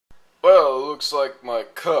looks like my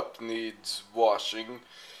cup needs washing.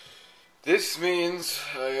 This means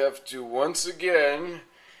I have to once again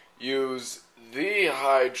use the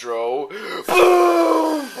Hydro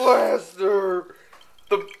Boom Blaster.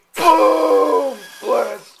 The Boom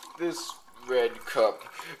Blast this red cup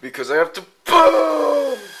because I have to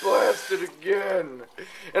Boom Blast it again.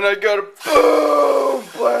 And I gotta Boom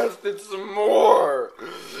Blast it some more.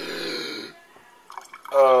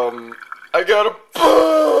 I gotta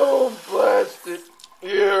Boom Blast it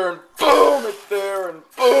here and boom it there and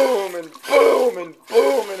boom and boom and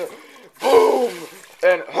boom and boom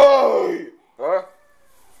and hey! Huh?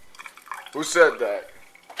 Who said that?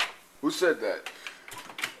 Who said that?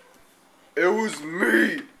 It was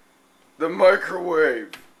me! The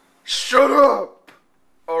microwave! Shut up!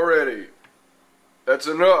 Already. That's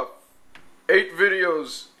enough. 8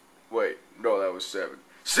 videos. Wait, no, that was 7.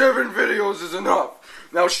 7 videos is enough!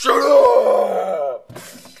 Now shut up!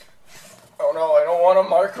 Oh no, I don't want to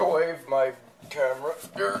microwave my camera.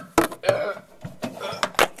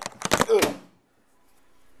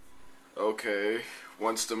 Okay,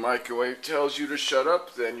 once the microwave tells you to shut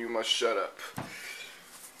up, then you must shut up.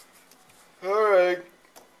 Alright,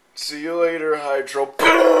 see you later, Hydro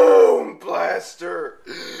Boom Blaster!